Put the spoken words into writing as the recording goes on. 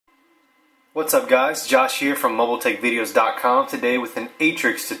What's up guys, Josh here from MobileTechVideos.com today with an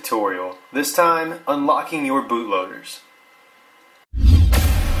ATRIX tutorial. This time, unlocking your bootloaders.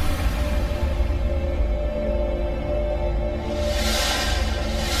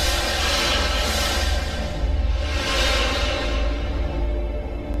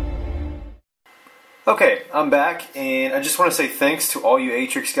 Okay, I'm back and I just want to say thanks to all you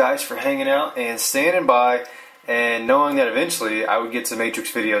ATRIX guys for hanging out and standing by and knowing that eventually I would get some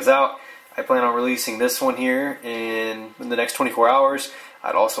ATRIX videos out. I plan on releasing this one here in the next 24 hours.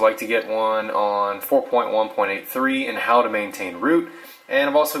 I'd also like to get one on 4.1.83 and how to maintain root. And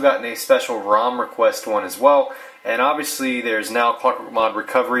I've also gotten a special ROM request one as well. And obviously there's now Clockwork Mod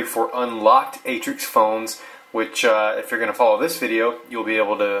recovery for unlocked ATRIX phones, which if you're going to follow this video, you'll be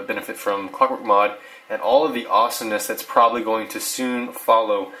able to benefit from Clockwork Mod and all of the awesomeness that's probably going to soon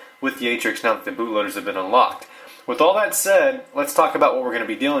follow with the ATRIX now that the bootloaders have been unlocked. With all that said, let's talk about what we're going to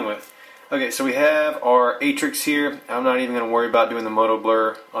be dealing with. Okay, so we have our ATRIX here. I'm not even going to worry about doing the Moto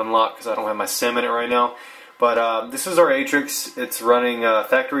Blur unlock because I don't have my SIM in it right now. But this is our ATRIX. It's running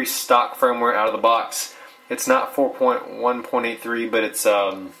factory stock firmware out of the box. It's not 4.1.83, but it's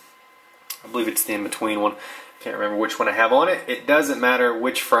I believe it's the in-between one. Can't remember which one I have on it. It doesn't matter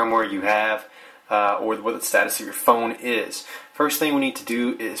which firmware you have or what the status of your phone is. First thing we need to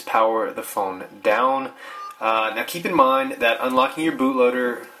do is power the phone down. Now keep in mind that unlocking your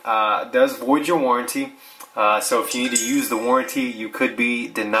bootloader does void your warranty. So if you need to use the warranty, you could be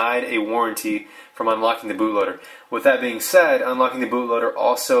denied a warranty from unlocking the bootloader. With that being said, unlocking the bootloader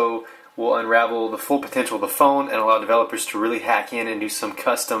also will unravel the full potential of the phone and allow developers to really hack in and do some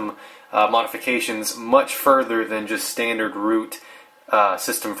custom modifications much further than just standard root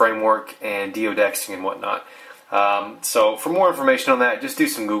system framework and deodexing and whatnot. So for more information on that, just do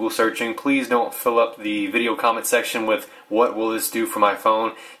some Google searching. Please don't fill up the video comment section with what will this do for my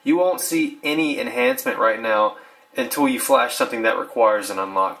phone. You won't see any enhancement right now until you flash something that requires an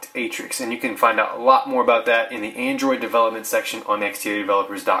unlocked ATRIX. And you can find out a lot more about that in the Android development section on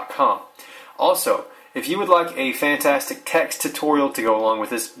xdadevelopers.com. Also, if you would like a fantastic text tutorial to go along with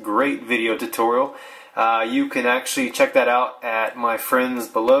this great video tutorial, you can actually check that out at my friends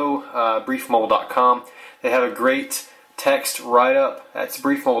below, briefmobile.com. They have a great text write-up. That's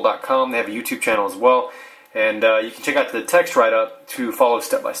briefmobile.com. They have a YouTube channel as well. And you can check out the text write-up to follow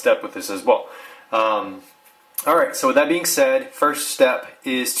step-by-step with this as well. Alright, so with that being said, first step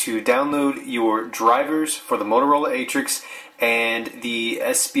is to download your drivers for the Motorola ATRIX and the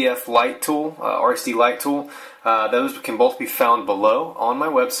SPF Lite tool, RSD Lite tool. Those can both be found below on my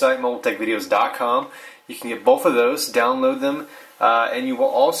website, mobiletechvideos.com. You can get both of those, download them, and you will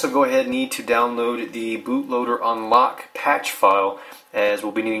also go ahead and need to download the bootloader unlock patch file, as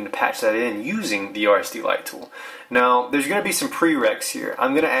we'll be needing to patch that in using the RSD Lite tool. Now, there's going to be some prereqs here.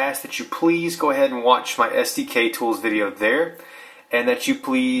 I'm going to ask that you please go ahead and watch my SDK tools video there, and that you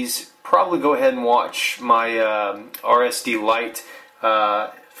please probably go ahead and watch my RSD Lite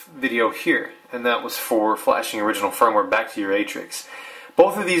video here, and that was for flashing original firmware back to your ATRIX.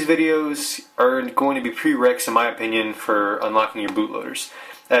 Both of these videos are going to be prereqs, in my opinion, for unlocking your bootloaders.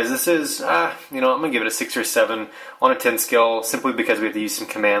 As this is, I'm going to give it a 6 or 7 on a 10 scale, simply because we have to use some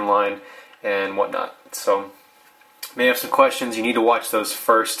command line and whatnot. So, you may have some questions. You need to watch those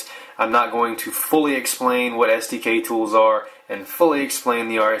first. I'm not going to fully explain what SDK tools are and fully explain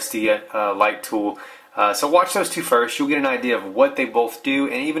the RSD Lite tool. So watch those two first. You'll get an idea of what they both do,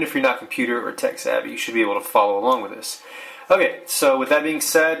 and even if you're not computer or tech savvy, you should be able to follow along with this. Okay, so with that being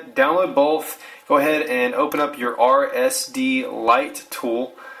said, download both. Go ahead and open up your RSD Lite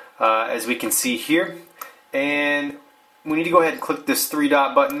tool, as we can see here. And we need to go ahead and click this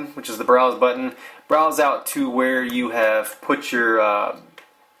 3-dot button, which is the browse button. Browse out to where you have put your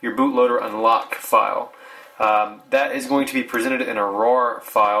bootloader unlock file. That is going to be presented in a RAR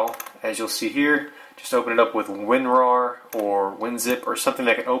file, as you'll see here. Just open it up with WinRAR or WinZip or something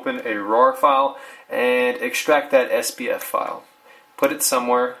that can open a RAR file and extract that SPF file. Put it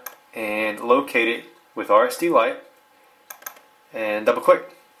somewhere and locate it with RSD Lite and double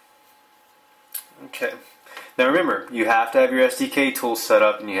click. Okay. Now remember, you have to have your SDK tools set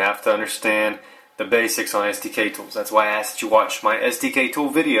up and you have to understand the basics on SDK tools. That's why I asked that you watch my SDK tool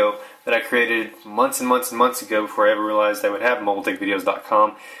video that I created months and months and months ago before I ever realized I would have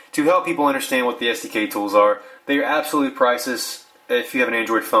MobileTechVideos.com to help people understand what the SDK tools are. They are absolutely priceless if you have an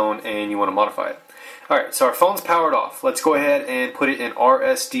Android phone and you want to modify it. Alright, so our phone's powered off. Let's go ahead and put it in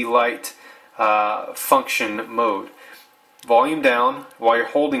RSD Lite function mode. Volume down. While you're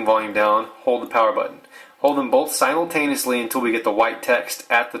holding volume down, hold the power button. Hold them both simultaneously until we get the white text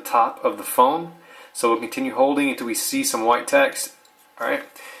at the top of the phone. So we'll continue holding until we see some white text. Alright.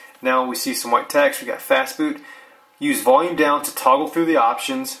 Now we see some white text. We got fast boot. Use volume down to toggle through the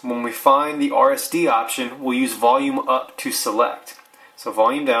options. When we find the RSD option, we'll use volume up to select. So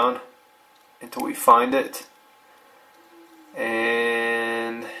volume down until we find it.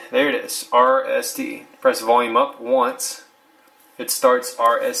 And there it is, RSD. Press volume up once. It starts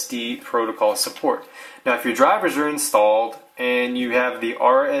RSD protocol support. Now if your drivers are installed and you have the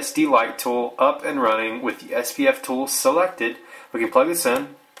RSD light tool up and running with the SPF tool selected, we can plug this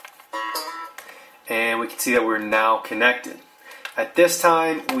in and we can see that we're now connected. At this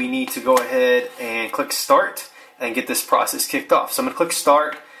time we need to go ahead and click start and get this process kicked off. So I'm going to click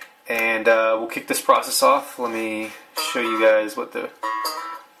start and we'll kick this process off. Let me show you guys what the,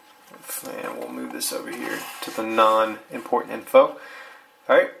 and we'll move this over here to the non-important info.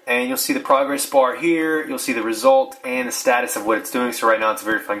 Alright, and you'll see the progress bar here, you'll see the result and the status of what it's doing. So right now it's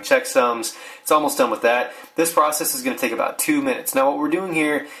verifying checksums. It's almost done with that. This process is going to take about 2 minutes. Now what we're doing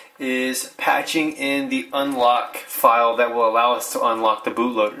here is patching in the unlock file that will allow us to unlock the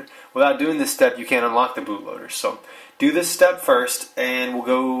bootloader. Without doing this step, you can't unlock the bootloader. So do this step first and we'll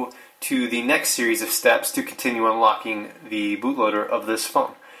go to the next series of steps to continue unlocking the bootloader of this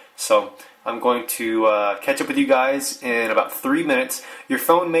phone. So I'm going to catch up with you guys in about 3 minutes. Your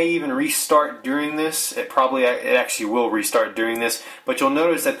phone may even restart during this. It actually will restart during this, but you'll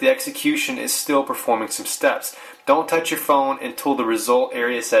notice that the execution is still performing some steps. Don't touch your phone until the result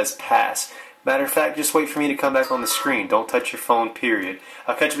area says pass. Matter of fact, just wait for me to come back on the screen. Don't touch your phone, period.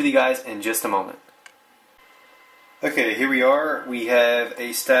 I'll catch up with you guys in just a moment. Okay, here we are. We have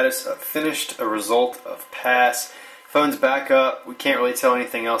a status of finished, a result of pass. Phone's back up. We can't really tell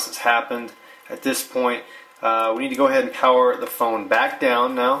anything else has happened at this point. We need to go ahead and power the phone back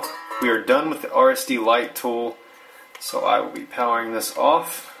down now. We are done with the RSD light tool, so I will be powering this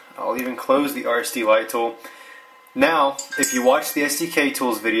off. I'll even close the RSD light tool. Now, if you watched the SDK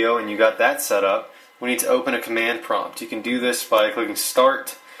tools video and you got that set up, we need to open a command prompt. You can do this by clicking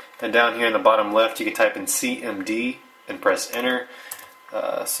start, and down here in the bottom left you can type in CMD and press enter.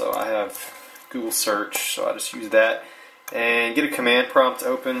 So I have Google search, so I'll just use that and get a command prompt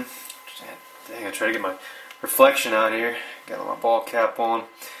open. Dang, I try to get my reflection out here. Got my ball cap on.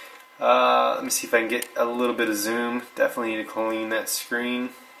 Let me see if I can get a little bit of zoom. Definitely need to clean that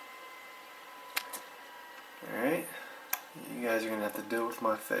screen. Alright, you guys are going to have to deal with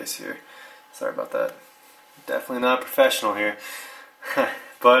my face here. Sorry about that. Definitely not a professional here.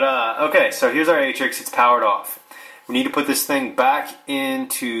 But okay, so here's our ATRIX. It's powered off. We need to put this thing back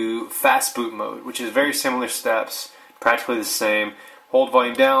into fast boot mode, which is very similar steps, practically the same. Hold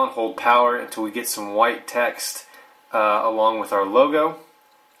volume down, hold power until we get some white text along with our logo.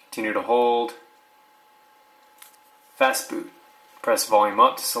 Continue to hold. Fast boot. Press volume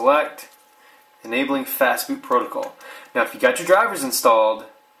up to select. Enabling fast boot protocol. Now if you got your drivers installed,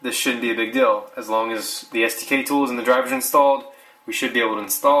 this shouldn't be a big deal. As long as the SDK tools and the drivers are installed, we should be able to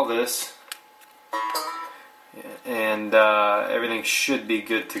install this. And everything should be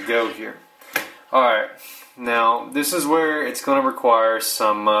good to go here. Alright, now this is where it's going to require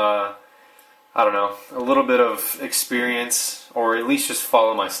some, I don't know, a little bit of experience, or at least just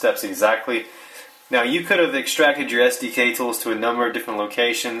follow my steps exactly. Now you could have extracted your SDK tools to a number of different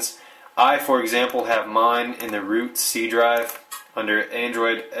locations. I, for example, have mine in the root C drive under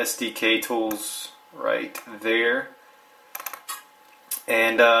Android SDK tools right there.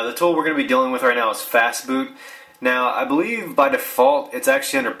 And the tool we're going to be dealing with right now is Fastboot. Now, I believe by default it's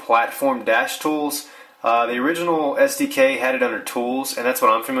actually under Platform Dash Tools. The original SDK had it under Tools, and that's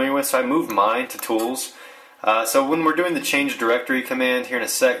what I'm familiar with, so I moved mine to Tools. So when we're doing the change directory command here in a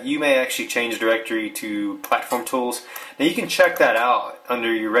sec, you may actually change directory to Platform Tools. Now you can check that out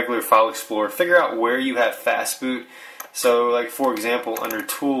under your regular File Explorer. Figure out where you have Fastboot. So like for example under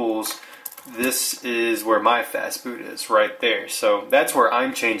Tools, this is where my Fastboot is, right there. So that's where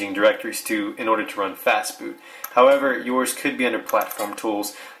I'm changing directories to in order to run Fastboot. However, yours could be under Platform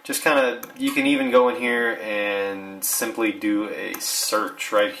Tools. Just kind of, you can even go in here and simply do a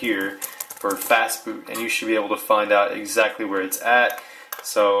search right here for Fastboot, and you should be able to find out exactly where it's at.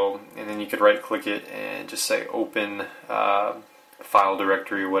 So, and then you could right click it and just say open file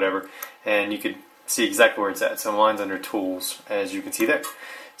directory or whatever, and you could see exactly where it's at. So mine's under Tools, as you can see there.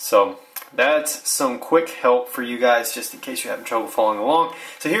 So that's some quick help for you guys, just in case you're having trouble following along.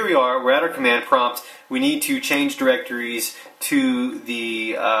 So here we are, we're at our command prompt. We need to change directories to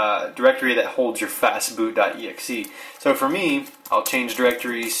the directory that holds your fastboot.exe. So for me, I'll change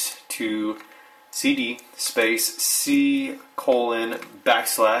directories to cd space c :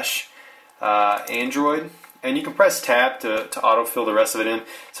 /Android, and you can press tab to autofill the rest of it in.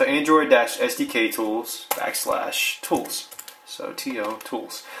 So Android-SDK tools /tools. So TO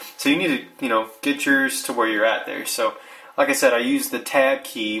tools. So you need to, get yours to where you're at there. So like I said, I use the tab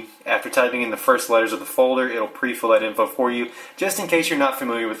key. After typing in the first letters of the folder, it'll pre-fill that info for you, just in case you're not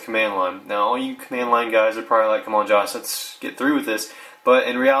familiar with command line. Now, all you command line guys are probably like, come on Josh, let's get through with this. But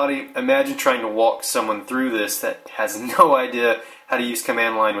in reality, imagine trying to walk someone through this that has no idea how to use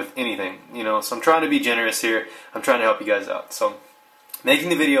command line with anything. So I'm trying to be generous here. I'm trying to help you guys out. So making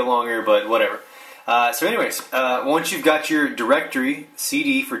the video longer, but whatever. So anyways, once you've got your directory,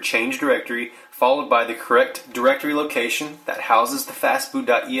 CD for change directory, followed by the correct directory location that houses the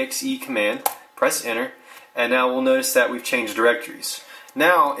fastboot.exe command, press enter, and now we'll notice that we've changed directories.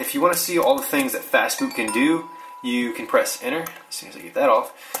 Now, if you want to see all the things that fastboot can do, you can press enter, as soon as I get that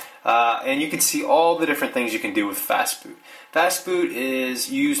off, and you can see all the different things you can do with fastboot. Fastboot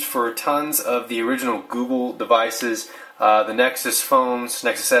is used for tons of the original Google devices, the Nexus phones,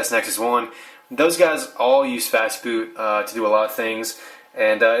 Nexus S, Nexus 1. Those guys all use fastboot to do a lot of things,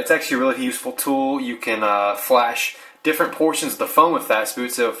 and it's actually a really useful tool. You can flash different portions of the phone with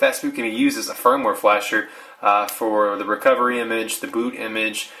fastboot, so fastboot can be used as a firmware flasher for the recovery image, the boot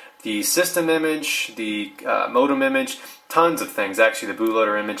image, the system image, the modem image, tons of things, actually the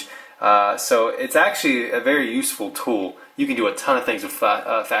bootloader image. So it's actually a very useful tool. You can do a ton of things with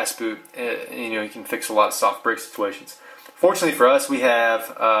fastboot. You can fix a lot of soft break situations. Fortunately for us, we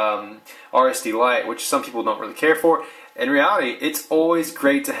have RSD Lite, which some people don't really care for. In reality, it's always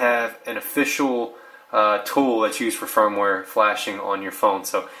great to have an official tool that's used for firmware flashing on your phone.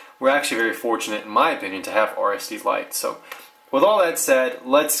 So we're actually very fortunate, in my opinion, to have RSD Lite. So with all that said,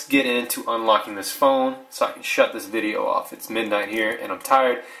 let's get into unlocking this phone so I can shut this video off. It's midnight here and I'm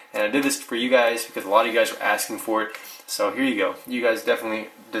tired, and I did this for you guys because a lot of you guys were asking for it. So here you go. You guys definitely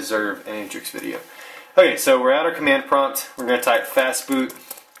deserve an ATRIX video. Okay, so we're at our command prompt. We're going to type fastboot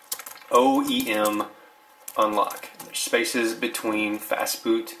OEM unlock. There's spaces between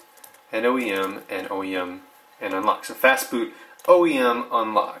fastboot and OEM and unlock. So fastboot OEM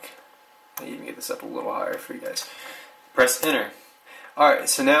unlock. I'll even get this up a little higher for you guys. Press enter. Alright,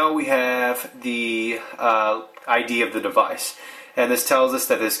 so now we have the ID of the device. And this tells us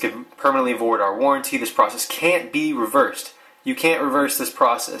that this could permanently void our warranty. This process can't be reversed. You can't reverse this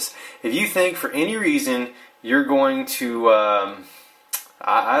process. If you think for any reason you're going to,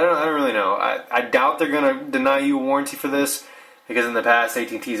 I don't really know. I doubt they're going to deny you a warranty for this, because in the past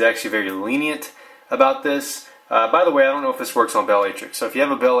AT&T is actually very lenient about this. By the way, I don't know if this works on Bell ATRIX. So if you have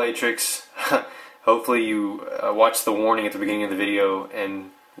a Bell ATRIX, hopefully you watch the warning at the beginning of the video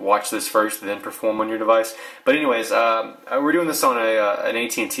and watch this first and then perform on your device. But anyways, we're doing this on an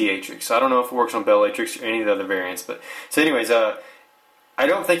AT&T ATRIX, so I don't know if it works on Bell ATRIX or any of the other variants. But so anyways, I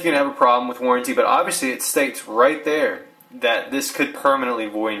don't think you're going to have a problem with warranty, but obviously it states right there that this could permanently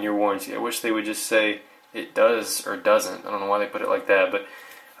void your warranty. I wish they would just say it does or doesn't. I don't know why they put it like that, but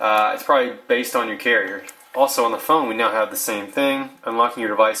it's probably based on your carrier. Also on the phone, we now have the same thing. Unlocking your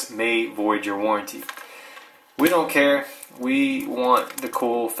device may void your warranty. We don't care. We want the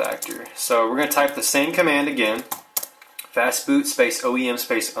cool factor. So we're going to type the same command again. Fastboot space OEM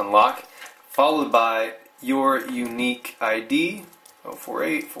space unlock, followed by your unique ID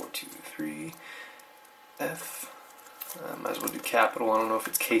 048423F. Might as well do capital. I don't know if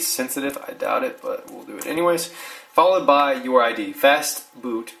it's case sensitive. I doubt it, but we'll do it anyways. Followed by your ID.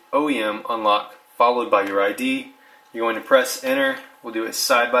 Fastboot OEM unlock, followed by your ID. You're going to press enter. We'll do it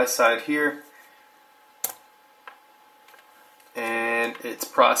side by side here. And it's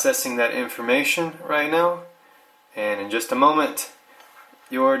processing that information right now. And in just a moment,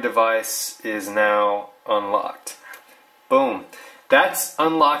 your device is now unlocked. Boom. That's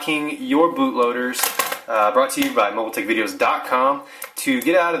unlocking your bootloaders. Brought to you by mobiletechvideos.com. To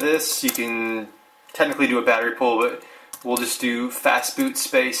get out of this, you can technically do a battery pull, but we'll just do fastboot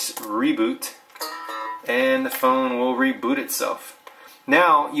space reboot, and the phone will reboot itself.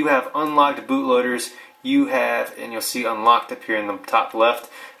 Now you have unlocked bootloaders. You have, and you'll see unlocked up here in the top left,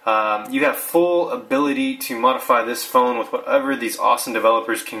 you have full ability to modify this phone with whatever these awesome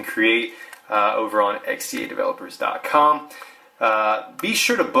developers can create over on xdadevelopers.com. Be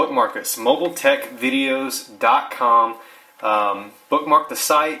sure to bookmark us, mobiletechvideos.com. Bookmark the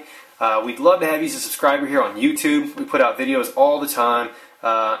site. We'd love to have you as a subscriber here on YouTube. We put out videos all the time,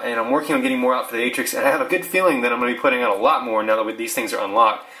 and I'm working on getting more out for the ATRIX, and I have a good feeling that I'm going to be putting out a lot more now that these things are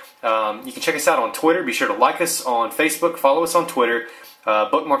unlocked. You can check us out on Twitter. Be sure to like us on Facebook, follow us on Twitter,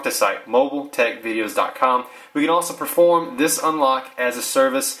 bookmark the site, mobiletechvideos.com. We can also perform this unlock as a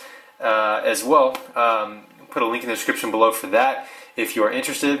service as well. Put a link in the description below for that if you are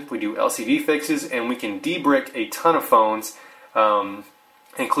interested. We do LCD fixes, and we can de-brick a ton of phones,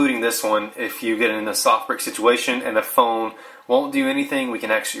 including this one, if you get in a soft brick situation and the phone won't do anything, we can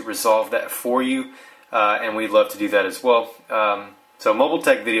actually resolve that for you, and we'd love to do that as well. So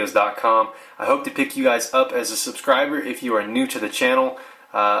mobiletechvideos.com. I hope to pick you guys up as a subscriber. If you are new to the channel,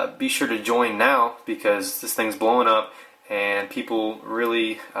 be sure to join now, because this thing's blowing up and people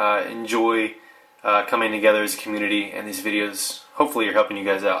really enjoy coming together as a community, and these videos hopefully are helping you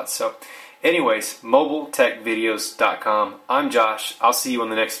guys out. So anyways, mobiletechvideos.com. I'm Josh. I'll see you on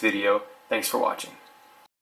the next video. Thanks for watching.